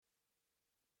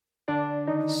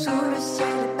Sous le ciel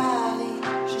de Paris,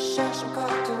 je cherche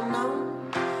encore ton nom.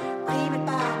 Brimé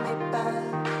par mes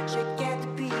peurs, je guette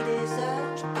depuis des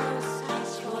heures. Je pense pas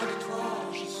si loin de toi,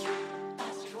 je suis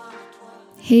pas si loin de toi.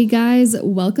 Hey guys,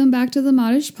 welcome back to the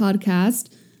Modish podcast.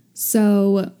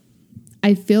 So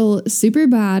I feel super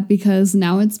bad because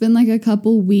now it's been like a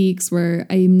couple weeks where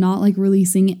I'm not like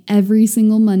releasing every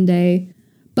single Monday.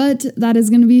 But that is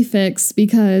going to be fixed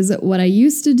because what I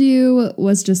used to do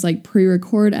was just like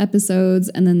pre-record episodes,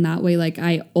 and then that way like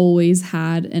I always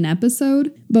had an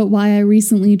episode. But why I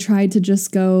recently tried to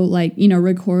just go like,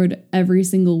 record every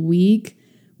single week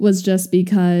was just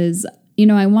because,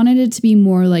 I wanted it to be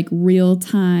more like real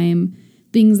time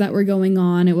things that were going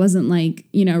on. It wasn't like,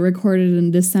 recorded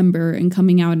in December and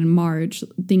coming out in March,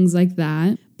 things like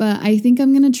that. But I think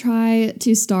I'm going to try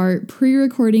to start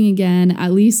pre-recording again,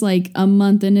 at least like a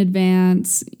month in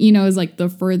advance, is like the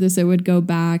furthest it would go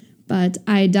back. But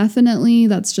I definitely,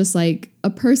 that's just like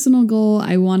a personal goal.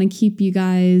 I want to keep you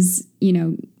guys,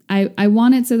 I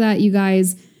want it so that you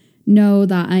guys know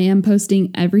that I am posting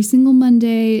every single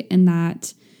Monday, and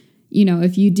that,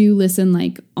 if you do listen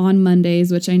like on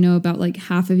Mondays, which I know about like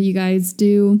half of you guys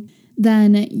do,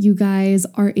 then you guys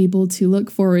are able to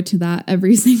look forward to that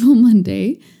every single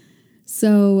Monday.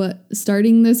 So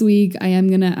starting this week, I am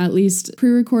going to at least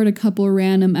pre-record a couple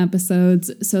random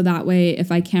episodes, so that way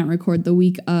if I can't record the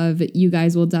week of, you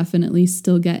guys will definitely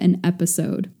still get an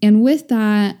episode. And with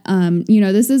that,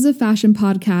 this is a fashion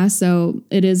podcast, so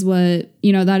it is what,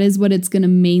 that is what it's going to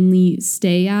mainly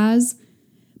stay as.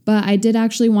 But I did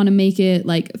actually want to make it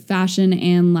like fashion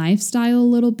and lifestyle a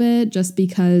little bit, just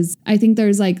because I think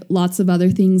there's like lots of other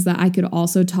things that I could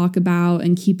also talk about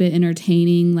and keep it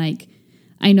entertaining. Like,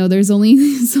 I know there's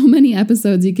only so many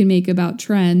episodes you can make about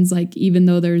trends, like even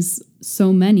though there's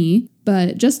so many,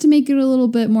 but just to make it a little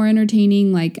bit more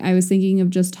entertaining, like I was thinking of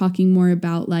just talking more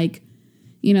about like,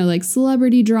 like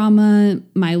celebrity drama,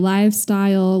 my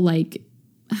lifestyle, like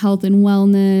health and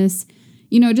wellness,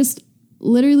 just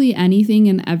literally anything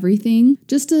and everything,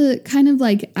 just to kind of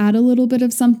like add a little bit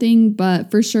of something.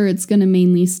 But for sure it's going to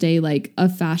mainly stay like a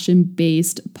fashion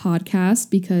based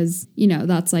podcast, because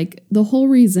that's like the whole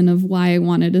reason of why I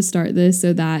wanted to start this,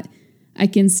 so that I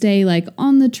can stay like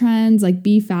on the trends, like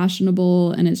be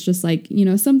fashionable. And it's just like,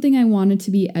 something I wanted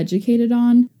to be educated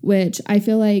on, which I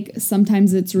feel like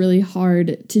sometimes it's really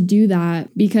hard to do that,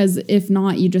 because if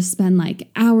not, you just spend like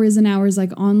hours and hours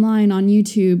like online on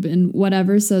YouTube and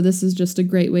whatever. So this is just a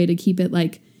great way to keep it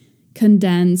like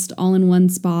condensed all in one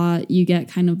spot. You get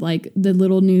kind of like the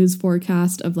little news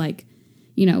forecast of like,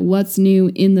 what's new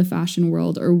in the fashion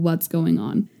world or what's going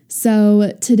on.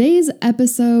 So today's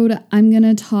episode, I'm going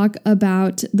to talk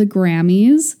about the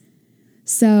Grammys.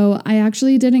 So I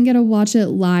actually didn't get to watch it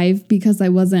live because I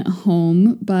wasn't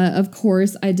home, but of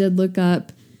course I did look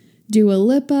up Dua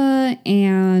Lipa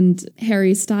and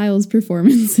Harry Styles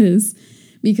performances,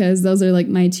 because those are like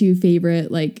my two favorite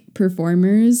like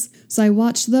performers. So I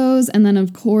watched those, and then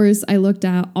of course I looked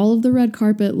at all of the red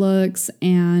carpet looks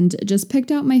and just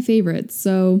picked out my favorites.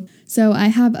 So I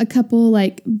have a couple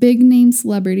like big name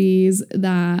celebrities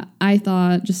that I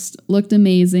thought just looked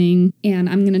amazing, and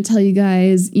I'm going to tell you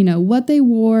guys, what they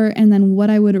wore and then what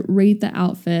I would rate the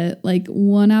outfit, like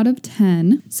 1 out of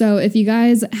 10. So if you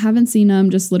guys haven't seen them,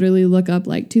 just literally look up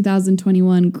like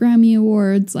 2021 Grammy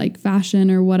Awards, like fashion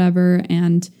or whatever,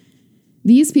 and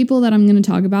these people that I'm going to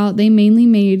talk about, they mainly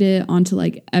made it onto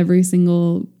like every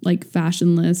single like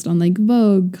fashion list on like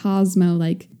Vogue, Cosmo,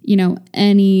 like,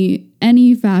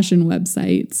 any fashion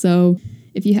website. So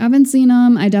if you haven't seen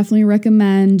them, I definitely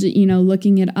recommend,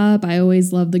 looking it up. I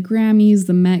always love the Grammys,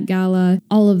 the Met Gala,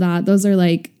 all of that. Those are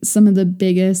like some of the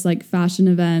biggest like fashion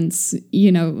events,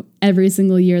 every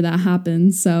single year that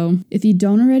happens. So if you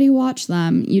don't already watch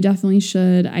them, you definitely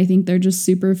should. I think they're just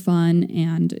super fun.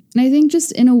 And I think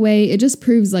just in a way, it just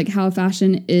proves like how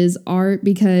fashion is art,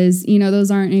 because,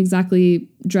 those aren't exactly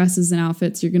dresses and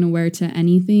outfits you're going to wear to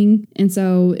anything. And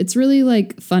so it's really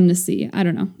like fun to see. I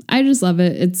don't know. I just love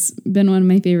it. It's been one of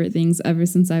my favorite things ever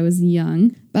since I was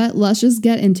young. But let's just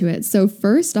get into it. So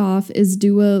first off is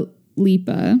Dua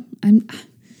Lipa.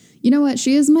 You know what?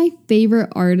 She is my favorite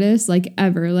artist like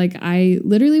ever. Like I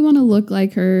literally want to look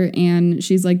like her, and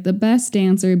she's like the best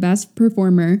dancer, best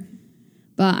performer.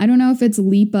 But I don't know if it's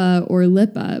Lipa or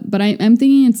Lipa, but I'm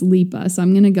thinking it's Lipa. So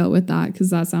I'm going to go with that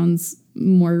because that sounds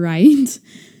more right.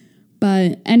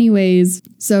 But anyways,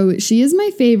 so she is my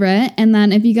favorite. And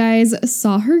then if you guys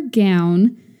saw her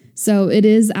gown, so it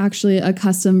is actually a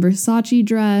custom Versace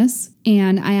dress.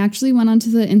 And I actually went onto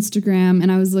the Instagram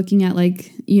and I was looking at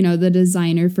like, the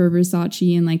designer for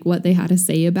Versace and like what they had to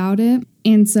say about it.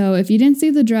 And so if you didn't see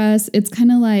the dress, it's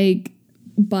kind of like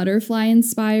butterfly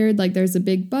inspired. Like there's a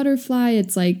big butterfly.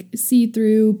 It's like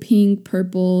see-through, pink,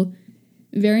 purple,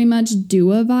 very much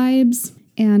Dua vibes.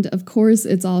 And of course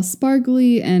it's all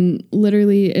sparkly and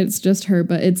literally it's just her,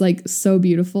 but it's like so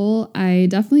beautiful. I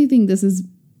definitely think this is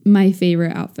my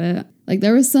favorite outfit. Like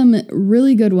there was some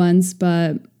really good ones,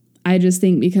 but I just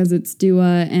think because it's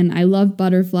Dua and I love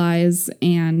butterflies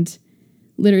and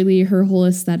literally her whole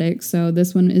aesthetic. So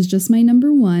this one is just my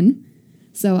number one.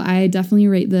 So I definitely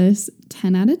rate this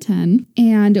 10 out of 10.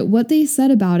 And what they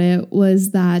said about it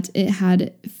was that it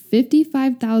had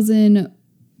 55,000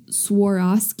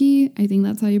 Swarovski, I think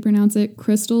that's how you pronounce it,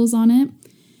 crystals on it.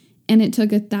 And it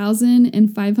took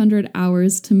 1,500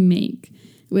 hours to make,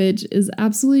 which is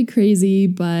absolutely crazy.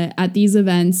 But at these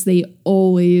events, they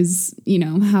always,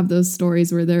 have those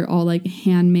stories where they're all like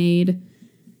handmade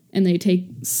and they take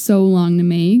so long to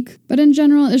make. But in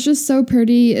general, it's just so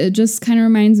pretty. It just kind of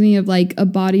reminds me of like a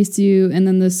bodysuit, and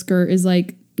then the skirt is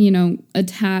like,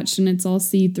 attached and it's all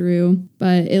see-through.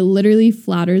 But it literally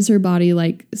flatters her body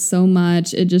like so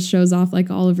much. It just shows off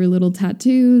like all of her little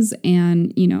tattoos,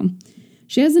 and,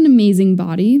 she has an amazing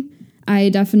body. I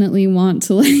definitely want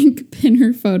to like pin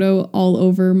her photo all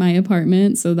over my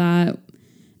apartment so that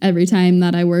every time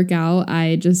that I work out,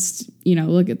 I just,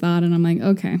 look at that and I'm like,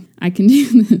 okay, I can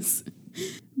do this.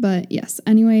 But yes,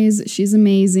 anyways, she's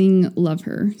amazing. Love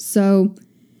her. So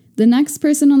the next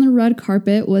person on the red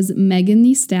carpet was Megan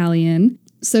Thee Stallion.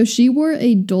 So she wore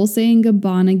a Dolce &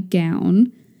 Gabbana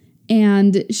gown,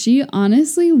 and she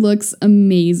honestly looks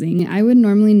amazing. I would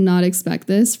normally not expect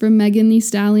this from Megan Thee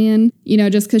Stallion,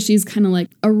 just because she's kind of like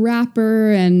a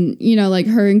rapper and, like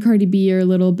her and Cardi B are a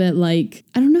little bit like,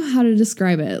 I don't know how to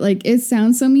describe it. Like it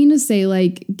sounds so mean to say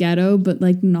like ghetto, but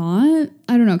like not.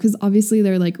 I don't know, because obviously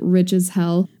they're like rich as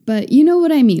hell. But you know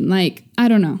what I mean? Like, I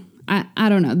don't know. I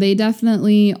don't know. They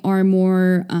definitely are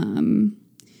more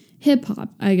hip hop,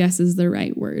 I guess is the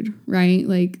right word, right?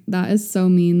 Like that is so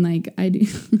mean. Like I do.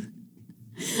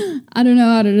 I don't know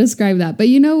how to describe that, but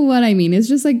you know what I mean? It's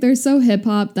just like they're so hip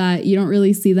hop that you don't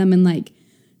really see them in like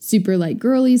super like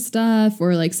girly stuff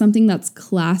or like something that's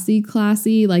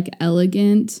classy, like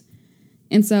elegant.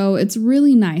 And so it's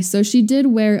really nice. So she did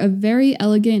wear a very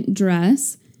elegant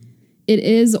dress. It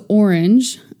is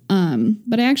orange.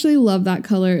 But I actually love that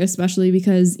color, especially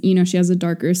because, she has a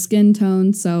darker skin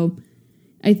tone. So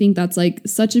I think that's like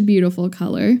such a beautiful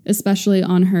color, especially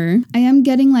on her. I am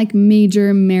getting like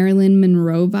major Marilyn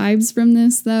Monroe vibes from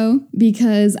this though,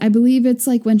 because I believe it's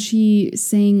like when she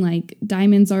sang like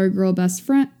Diamonds Are a Girl Best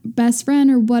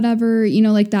Friend or whatever,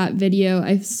 like that video.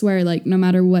 I swear, like no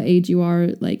matter what age you are,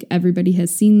 like everybody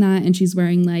has seen that. And she's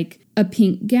wearing like a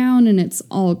pink gown and it's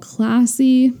all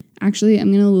classy. Actually,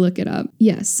 I'm going to look it up.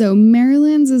 Yes, so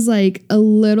Marilyn's is like a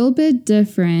little bit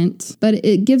different, but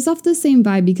it gives off the same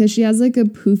vibe because she has like a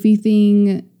poofy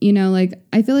thing, like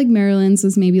I feel like Marilyn's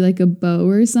was maybe like a bow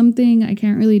or something. I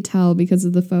can't really tell because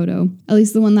of the photo, at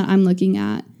least the one that I'm looking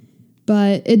at.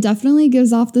 But it definitely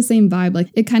gives off the same vibe. Like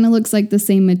it kind of looks like the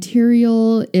same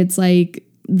material. It's like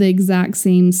the exact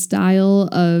same style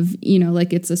of,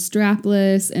 like it's a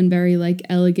strapless and very like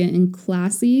elegant and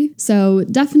classy. So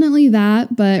definitely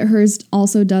that, but hers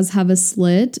also does have a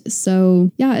slit.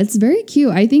 So yeah, it's very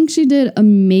cute. I think she did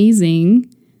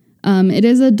amazing. It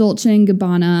is a Dolce &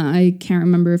 Gabbana. I can't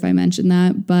remember if I mentioned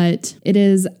that, but it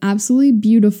is absolutely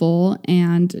beautiful.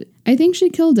 And I think she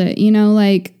killed it.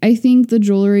 Like I think the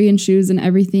jewelry and shoes and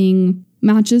everything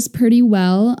matches pretty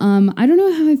well. I don't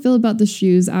know how I feel about the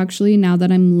shoes actually now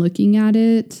that I'm looking at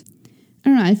it. I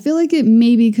don't know. I feel like it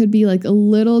maybe could be like a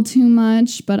little too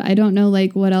much, but I don't know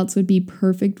like what else would be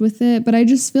perfect with it. But I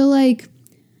just feel like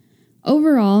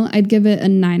overall, I'd give it a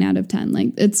 9 out of 10. Like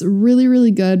it's really,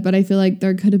 really good, but I feel like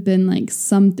there could have been like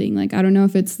something. Like I don't know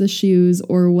if it's the shoes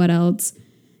or what else,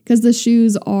 because the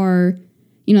shoes are,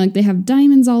 like they have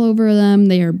diamonds all over them.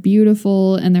 They are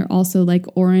beautiful and they're also like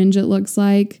orange, it looks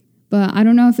like. But I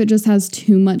don't know if it just has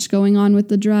too much going on with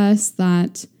the dress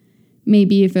that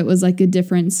maybe if it was like a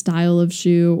different style of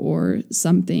shoe or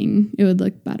something, it would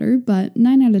look better. But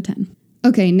 9 out of 10.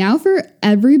 Okay, now for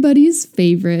everybody's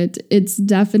favorite. It's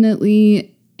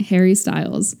definitely Harry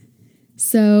Styles.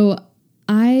 So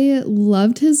I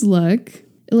loved his look.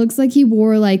 It looks like he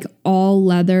wore like all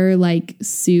leather like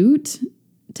suit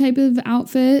type of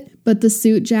outfit. But the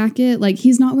suit jacket, like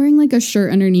he's not wearing like a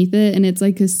shirt underneath it and it's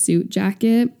like a suit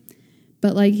jacket.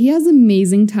 But like he has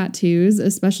amazing tattoos,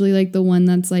 especially like the one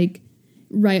that's like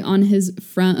right on his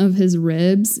front of his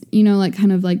ribs, like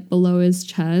kind of like below his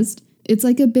chest. It's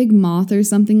like a big moth or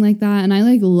something like that. And I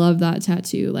like love that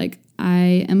tattoo. Like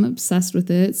I am obsessed with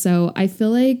it. So I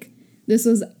feel like this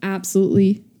was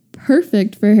absolutely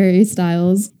perfect for Harry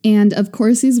Styles. And of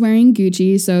course he's wearing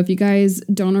Gucci. So if you guys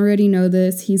don't already know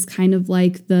this, he's kind of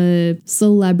like the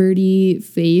celebrity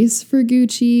face for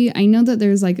Gucci. I know that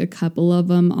there's like a couple of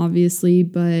them, obviously,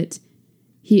 but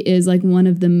he is like one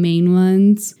of the main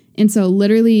ones. And so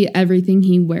literally everything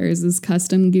he wears is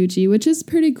custom Gucci, which is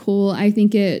pretty cool. I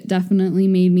think it definitely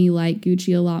made me like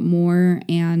Gucci a lot more.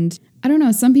 And I don't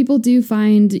know, some people do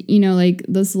find, you know, like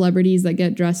the celebrities that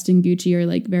get dressed in Gucci are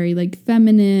like very like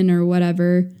feminine or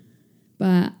whatever.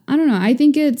 But I don't know, I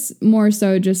think it's more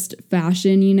so just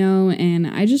fashion, you know, and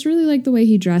I just really like the way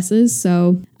he dresses.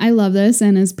 So I love this.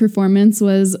 And his performance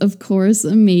was, of course,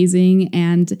 amazing.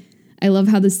 And I love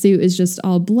how the suit is just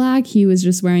all black. He was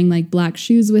just wearing like black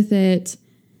shoes with it.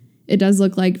 It does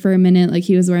look like for a minute like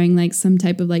he was wearing like some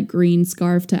type of like green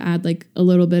scarf to add like a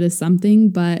little bit of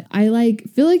something. But I like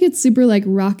feel like it's super like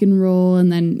rock and roll.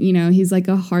 And then, you know, he's like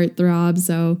a heartthrob.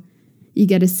 So you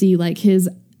get to see like his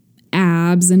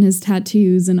abs and his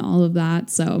tattoos and all of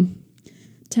that. So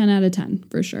 10 out of 10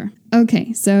 for sure.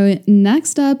 Okay, so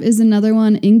next up is another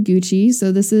one in Gucci.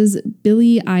 So this is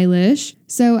Billie Eilish.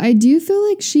 So I do feel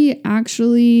like she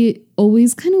actually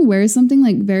always kind of wears something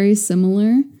like very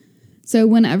similar. So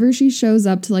whenever she shows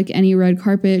up to like any red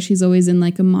carpet, she's always in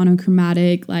like a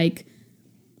monochromatic, like,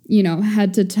 you know,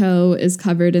 head to toe is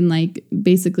covered in like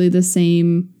basically the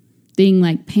same thing,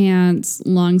 like pants,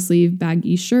 long sleeve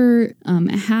baggy shirt,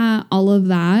 a hat, all of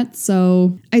that.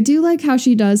 So I do like how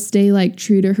she does stay like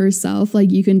true to herself.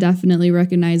 Like you can definitely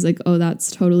recognize like, oh,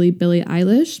 that's totally Billie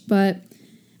Eilish. But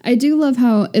I do love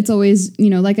how it's always, you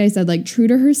know, like I said, like true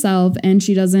to herself, and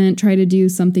she doesn't try to do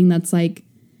something that's like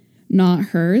not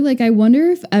her. Like I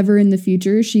wonder if ever in the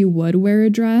future she would wear a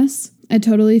dress. I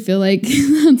totally feel like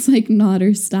that's like not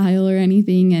her style or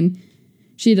anything. And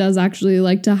she does actually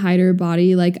like to hide her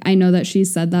body. Like, I know that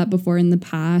she's said that before in the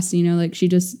past, you know, like she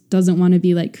just doesn't want to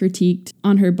be like critiqued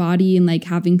on her body and like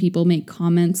having people make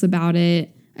comments about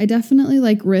it. I definitely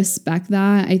like respect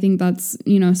that. I think that's,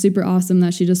 you know, super awesome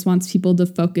that she just wants people to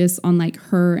focus on like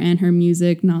her and her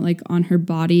music, not like on her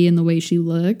body and the way she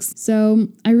looks. So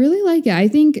I really like it. I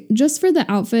think just for the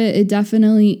outfit, it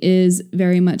definitely is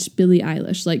very much Billie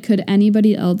Eilish. Like, could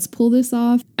anybody else pull this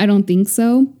off? I don't think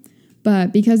so.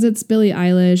 But because it's Billie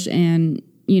Eilish and,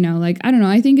 you know, like, I don't know,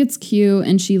 I think it's cute.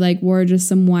 And she like wore just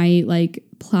some white, like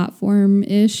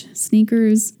platform-ish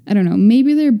sneakers. I don't know,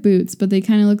 maybe they're boots, but they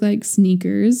kind of look like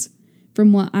sneakers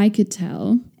from what I could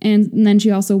tell. And then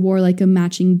she also wore like a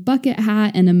matching bucket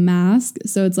hat and a mask.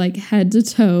 So it's like head to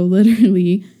toe,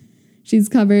 literally. She's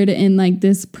covered in like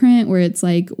this print where it's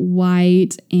like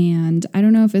white and I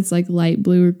don't know if it's like light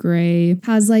blue or gray.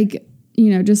 Has like, you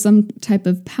know, just some type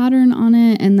of pattern on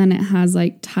it. And then it has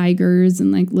like tigers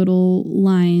and like little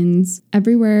lines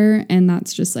everywhere. And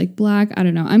that's just like black. I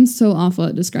don't know. I'm so awful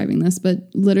at describing this, but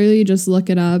literally just look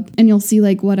it up and you'll see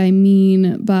like what I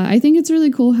mean. But I think it's really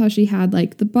cool how she had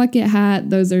like the bucket hat.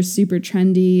 Those are super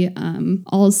trendy.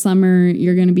 All summer,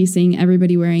 you're going to be seeing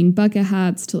everybody wearing bucket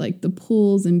hats to like the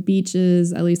pools and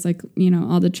beaches, at least like, you know,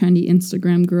 all the trendy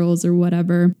Instagram girls or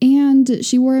whatever. And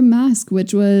she wore a mask,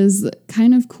 which was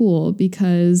kind of cool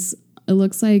because it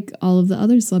looks like all of the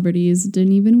other celebrities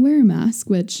didn't even wear a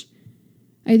mask, which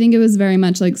I think it was very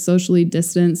much like socially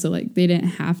distant. So like they didn't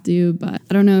have to, but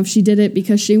I don't know if she did it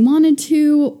because she wanted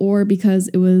to or because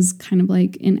it was kind of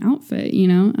like an outfit, you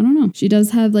know, I don't know. She does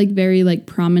have like very like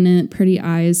prominent, pretty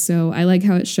eyes. So I like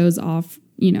how it shows off,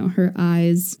 you know, her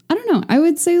eyes. I don't know. I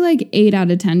would say like 8 out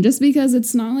of 10 just because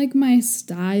it's not like my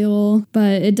style,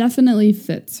 but it definitely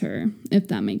fits her, if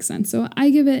that makes sense. So I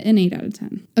give it an 8 out of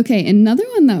 10. Okay, another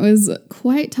one that was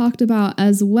quite talked about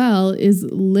as well is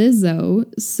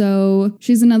Lizzo. So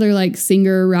she's another like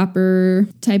singer, rapper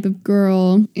type of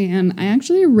girl. And I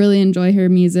actually really enjoy her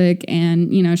music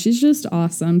and, you know, she's just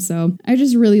awesome. So I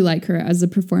just really like her as a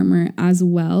performer as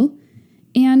well.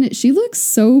 And she looks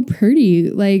so pretty.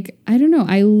 Like, I don't know.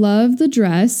 I love the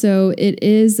dress. So it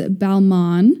is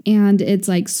Balmain and it's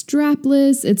like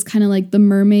strapless. It's kind of like the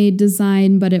mermaid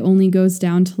design, but it only goes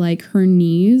down to like her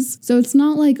knees. So it's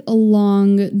not like a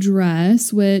long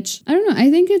dress, which I don't know.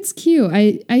 I think it's cute.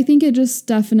 I think it just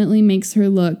definitely makes her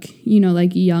look, you know,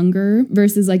 like younger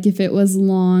versus like if it was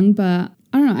long, but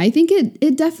I don't know. I think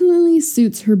it definitely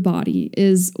suits her body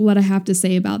is what I have to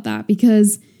say about that,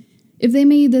 because if they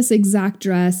made this exact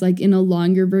dress like in a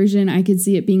longer version, I could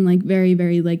see it being like very,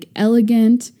 very like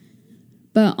elegant.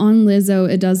 But on Lizzo,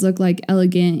 it does look like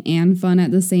elegant and fun at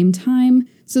the same time.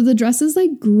 So the dress is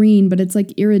like green, but it's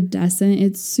like iridescent.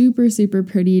 It's super, super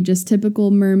pretty. Just typical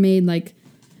mermaid, like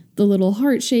the little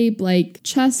heart shape like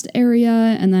chest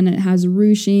area, and then it has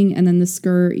ruching, and then the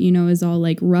skirt, you know, is all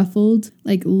like ruffled,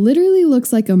 like literally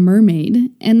looks like a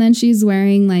mermaid. And then she's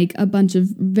wearing like a bunch of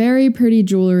very pretty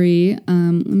jewelry.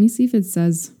 Let me see if it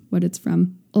says what it's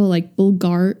from. Oh, like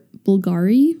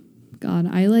Bulgari. God,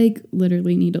 I like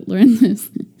literally need to learn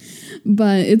this.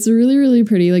 But it's really, really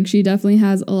pretty. Like she definitely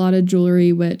has a lot of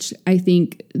jewelry, which I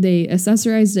think they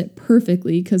accessorized it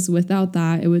perfectly, because without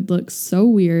that, it would look so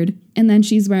weird. And then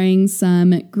she's wearing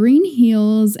some green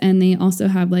heels, and they also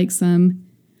have like some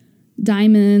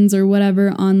diamonds or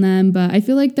whatever on them, but I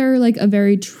feel like they're like a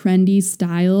very trendy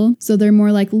style. So they're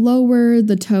more like lower,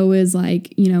 the toe is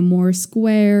like, you know, more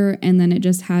square, and then it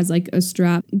just has like a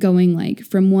strap going like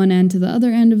from one end to the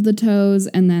other end of the toes,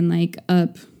 and then like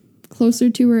up closer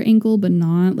to her ankle, but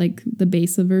not like the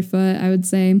base of her foot, I would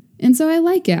say. And so I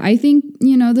like it. I think,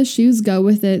 you know, the shoes go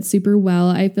with it super well.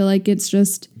 I feel like it's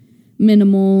just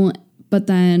minimal, but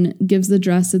then gives the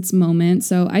dress its moment.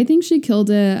 So I think she killed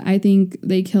it. I think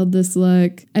they killed this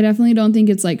look. I definitely don't think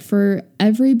it's like for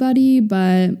everybody,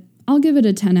 but I'll give it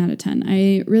a 10 out of 10.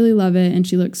 I really love it, and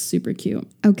she looks super cute.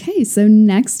 Okay, so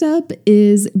next up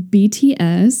is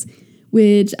BTS,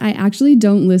 which I actually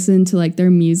don't listen to like their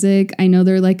music. I know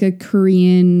they're like a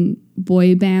Korean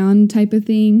boy band type of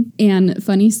thing. And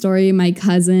funny story, my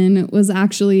cousin was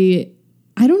actually,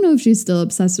 I don't know if she's still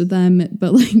obsessed with them,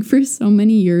 but like for so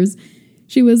many years,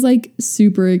 she was like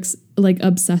super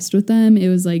obsessed with them. It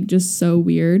was like just so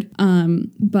weird.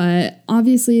 But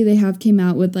obviously they have came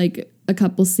out with like a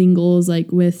couple singles like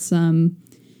with some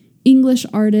English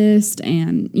artist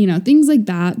and, you know, things like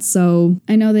that. So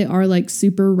I know they are like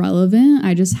super relevant.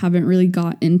 I just haven't really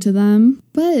got into them.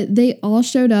 But they all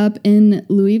showed up in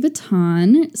Louis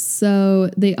Vuitton. So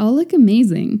they all look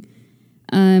amazing.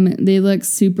 They look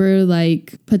super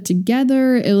like put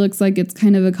together. It looks like it's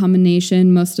kind of a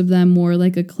combination. Most of them wore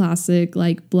like a classic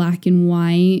like black and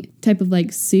white type of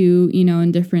like suit, you know,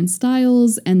 in different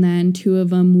styles. And then two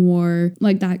of them wore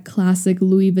like that classic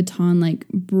Louis Vuitton like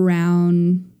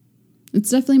brown. It's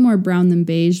definitely more brown than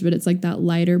beige, but it's like that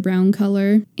lighter brown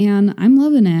color. And I'm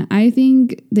loving it. I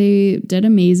think they did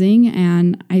amazing.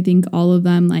 And I think all of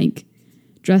them like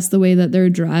dress the way that they're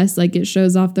dressed. Like it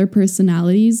shows off their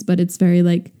personalities, but it's very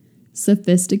like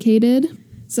sophisticated.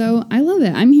 So I love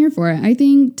it. I'm here for it. I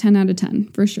think 10 out of 10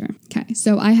 for sure. Okay,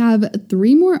 so I have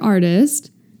 3 more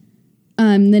artists.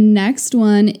 The next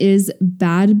one is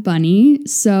Bad Bunny.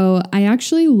 So I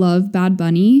actually love Bad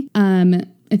Bunny.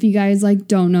 If you guys like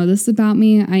don't know this about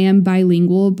me, I am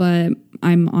bilingual, but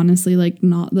I'm honestly like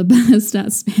not the best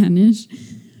at Spanish.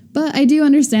 But I do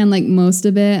understand like most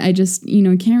of it. I just, you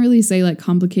know, can't really say like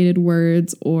complicated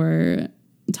words or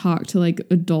talk to like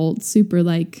adults super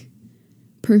like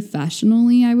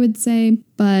professionally, I would say.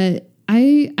 But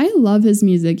I love his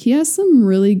music. He has some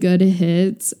really good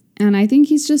hits, and I think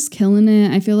he's just killing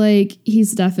it. I feel like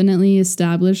he's definitely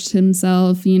established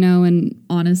himself, you know, and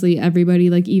honestly, everybody,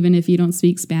 like even if you don't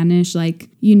speak Spanish, like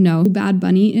you know who Bad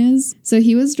Bunny is. So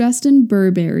he was dressed in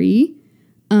Burberry.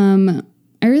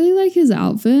 I really like his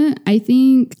outfit. I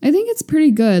think it's pretty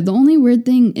good. The only weird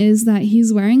thing is that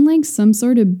he's wearing like some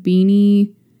sort of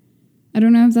beanie. I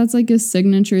don't know if that's like a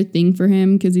signature thing for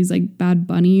him because he's like Bad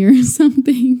Bunny or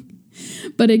something.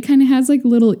 But it kind of has like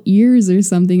little ears or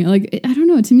something. Like, I don't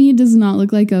know. To me, it does not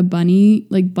look like a bunny,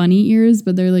 like bunny ears,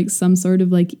 but they're like some sort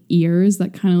of like ears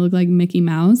that kind of look like Mickey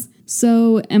Mouse.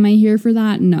 So am I here for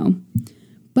that? No.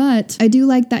 But I do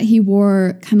like that he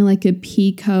wore kind of like a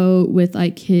pea coat with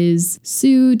like his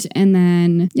suit. And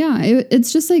then, yeah,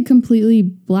 it's just like completely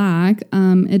black.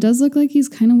 It does look like he's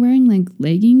kind of wearing like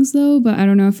leggings though, but I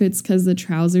don't know if it's because the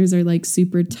trousers are like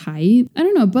super tight. I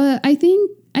don't know, but I think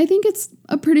it's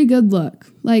a pretty good look.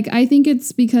 Like, I think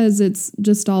it's because it's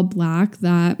just all black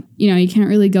that, you know, you can't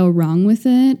really go wrong with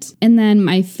it. And then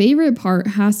my favorite part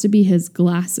has to be his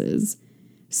glasses.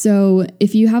 So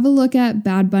if you have a look at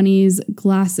Bad Bunny's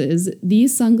glasses,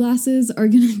 these sunglasses are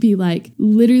going to be like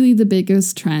literally the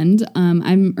biggest trend.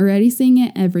 I'm already seeing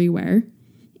it everywhere,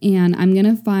 and I'm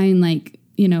going to find like,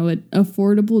 you know, an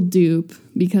affordable dupe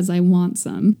because I want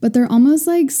some. But they're almost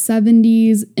like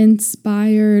 70s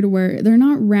inspired, where they're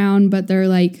not round, but they're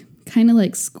like kind of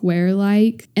like square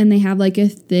like, and they have like a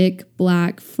thick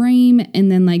black frame,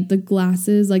 and then like the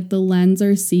glasses, like the lens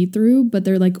are see-through, but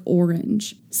they're like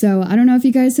orange. So I don't know if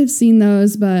you guys have seen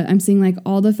those, but I'm seeing like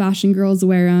all the fashion girls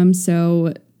wear them.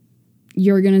 So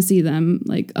you're gonna see them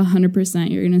like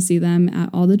 100%. You're gonna see them at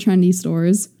all the trendy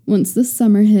stores once the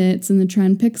summer hits and the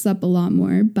trend picks up a lot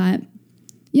more. But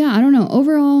yeah, I don't know.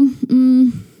 Overall,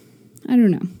 I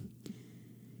don't know.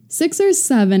 6 or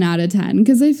 7 out of 10,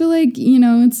 because I feel like, you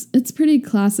know, it's pretty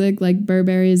classic. Like,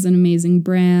 Burberry is an amazing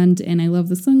brand and I love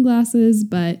the sunglasses,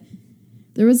 but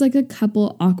there was like a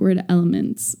couple awkward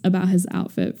elements about his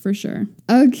outfit for sure.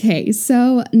 Okay,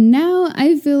 so now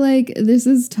I feel like this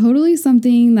is totally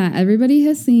something that everybody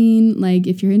has seen, like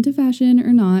if you're into fashion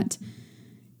or not,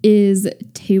 is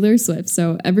Taylor Swift.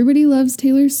 So everybody loves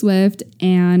Taylor Swift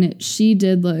and she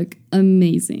did look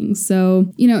amazing.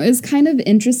 So, you know, it's kind of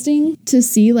interesting to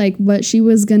see like what she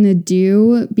was gonna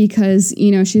do because,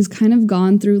 you know, she's kind of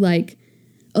gone through like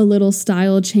a little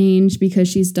style change because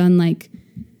she's done like,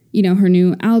 you know, her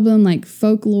new album, like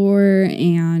Folklore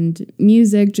and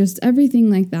music, just everything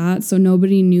like that. So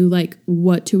nobody knew like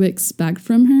what to expect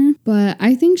from her. But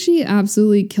I think she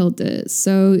absolutely killed it.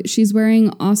 So she's wearing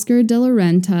Oscar de la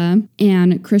Renta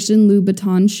and Christian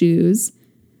Louboutin shoes.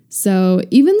 So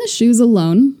even the shoes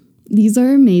alone, these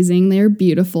are amazing. They're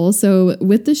beautiful. So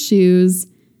with the shoes,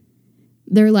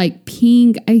 they're like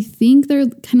pink. I think they're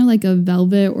kind of like a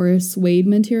velvet or a suede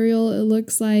material, it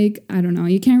looks like. I don't know.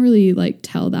 You can't really like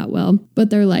tell that well. But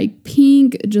they're like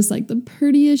pink, just like the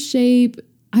prettiest shape.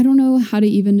 I don't know how to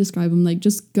even describe them. Like,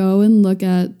 just go and look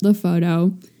at the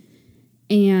photo.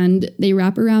 And they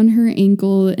wrap around her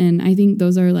ankle. And I think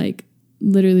those are like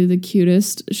literally the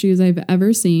cutest shoes I've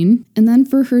ever seen. And then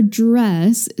for her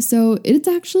dress, so it's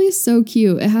actually so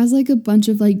cute. It has like a bunch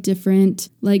of like different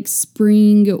like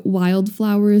spring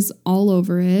wildflowers all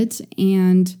over it.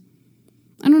 And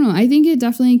I don't know, I think it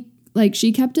definitely, like,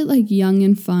 she kept it like young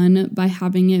and fun by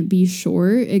having it be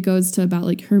short. It goes to about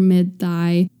like her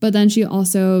mid-thigh. But then she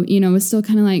also, you know, was still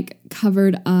kind of like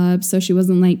covered up. So she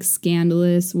wasn't like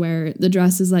scandalous where the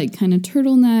dress is like kind of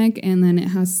turtleneck and then it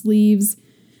has sleeves,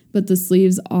 but the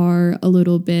sleeves are a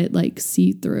little bit like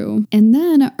see-through. And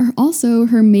then also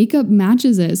her makeup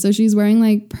matches it. So she's wearing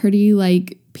like pretty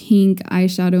like pink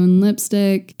eyeshadow and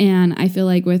lipstick. And I feel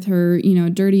like with her, you know,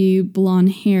 dirty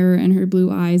blonde hair and her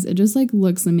blue eyes, it just like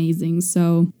looks amazing.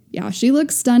 So yeah, she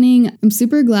looks stunning. I'm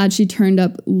super glad she turned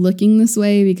up looking this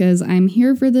way because I'm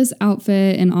here for this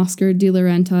outfit, and Oscar de la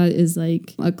Renta is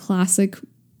like a classic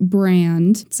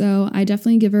brand. So I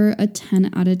definitely give her a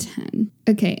 10 out of 10.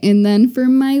 Okay, and then for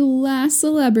my last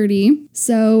celebrity,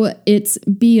 so it's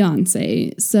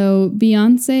Beyonce. So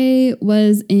Beyonce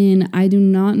was in, I do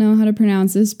not know how to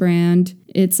pronounce this brand.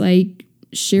 It's like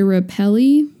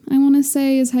Shirapelli, I want to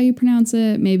say is how you pronounce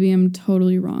it. Maybe I'm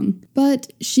totally wrong.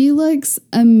 But she looks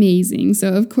amazing.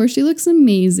 So of course she looks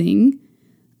amazing.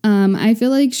 I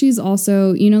feel like she's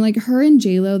also, you know, like her and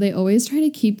JLo, they always try to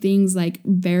keep things like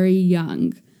very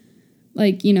young.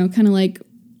 Like, you know, kind of like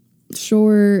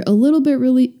sure, a little bit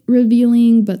really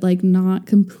revealing, but like not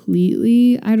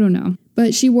completely. I don't know.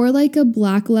 But she wore like a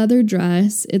black leather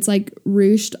dress. It's like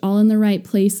ruched all in the right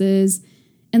places.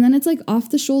 And then it's like off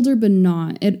the shoulder, but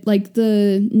not. It like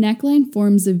the neckline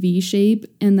forms a V shape,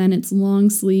 and then it's long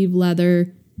sleeve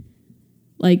leather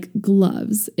like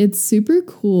gloves. It's super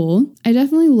cool. I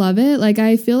definitely love it. Like,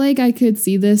 I feel like I could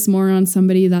see this more on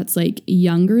somebody that's like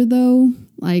younger though.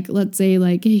 Like, let's say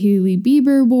like Hailey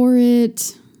Bieber wore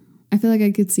it. I feel like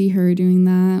I could see her doing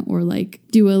that, or like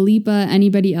Dua Lipa,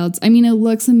 anybody else. I mean, it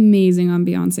looks amazing on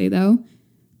Beyonce though,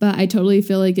 but I totally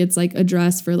feel like it's like a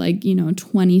dress for like, you know,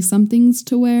 20 somethings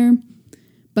to wear.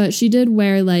 But she did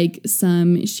wear like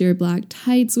some sheer black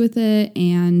tights with it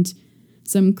and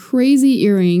some crazy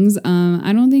earrings.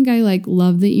 I don't think I like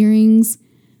love the earrings,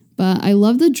 but I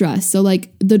love the dress. So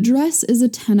like the dress is a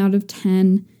 10 out of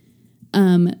 10.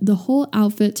 The whole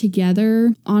outfit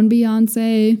together on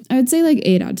Beyonce, I would say like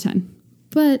 8 out of 10.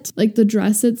 But like the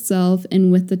dress itself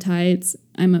and with the tights,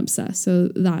 I'm obsessed. So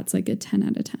that's like a 10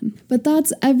 out of 10. But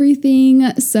that's everything.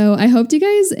 So I hope you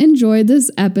guys enjoyed this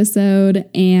episode,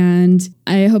 and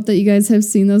I hope that you guys have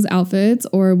seen those outfits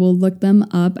or will look them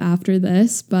up after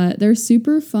this. But they're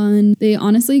super fun. They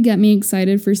honestly get me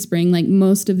excited for spring. Like,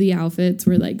 most of the outfits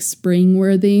were like spring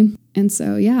worthy. And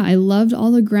so yeah, I loved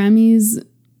all the Grammys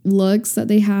looks that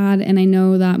they had, and I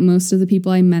know that most of the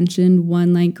people I mentioned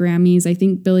won like Grammys. I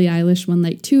think Billie Eilish won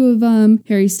like 2 of them.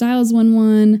 Harry Styles won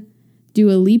 1.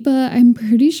 Dua Lipa, I'm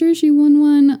pretty sure she won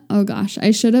 1. Oh gosh, I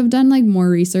should have done like more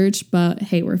research, but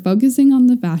hey, we're focusing on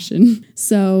the fashion.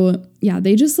 So yeah,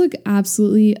 they just look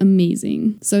absolutely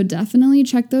amazing. So definitely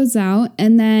check those out.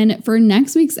 And then for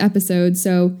next week's episode,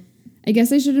 so I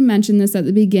guess I should have mentioned this at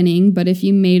the beginning, but if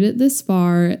you made it this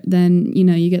far, then,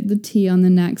 you get the tea on the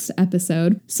next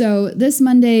episode. So this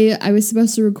Monday, I was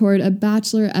supposed to record a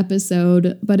Bachelor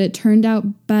episode, but it turned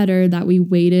out better that we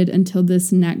waited until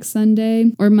this next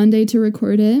Sunday or Monday to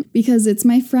record it because it's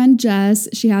my friend Jess.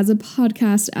 She has a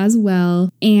podcast as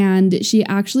well, and she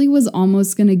actually was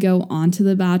almost going to go on to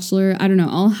The Bachelor. I don't know.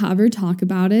 I'll have her talk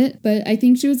about it, but I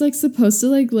think she was like supposed to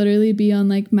like literally be on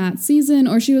like Matt's season,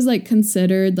 or she was like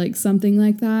considered like something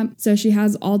like that. So she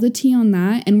has all the tea on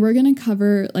that, and we're gonna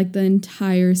cover like the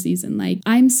entire season. Like,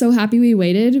 I'm so happy we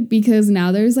waited because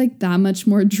now there's like that much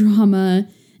more drama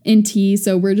in tea.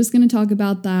 So we're just gonna talk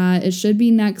about that. It should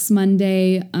be next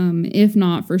Monday. If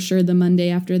not, for sure the Monday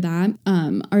after that.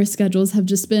 Our schedules have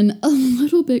just been a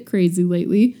little bit crazy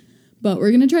lately, but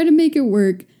we're gonna try to make it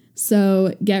work.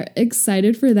 So get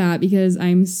excited for that because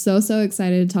I'm so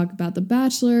excited to talk about The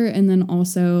Bachelor and then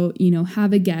also,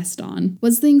 have a guest on.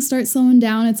 Once things start slowing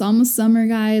down, it's almost summer,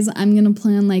 guys. I'm going to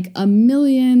plan like 1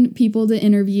 million people to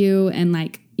interview and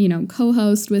like,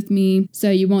 co-host with me. So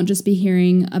you won't just be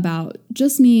hearing about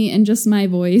just me and just my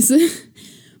voice.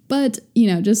 But,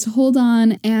 just hold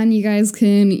on and you guys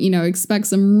can, expect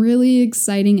some really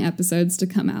exciting episodes to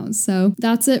come out. So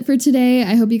that's it for today.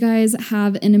 I hope you guys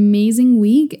have an amazing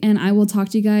week and I will talk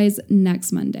to you guys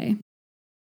next Monday.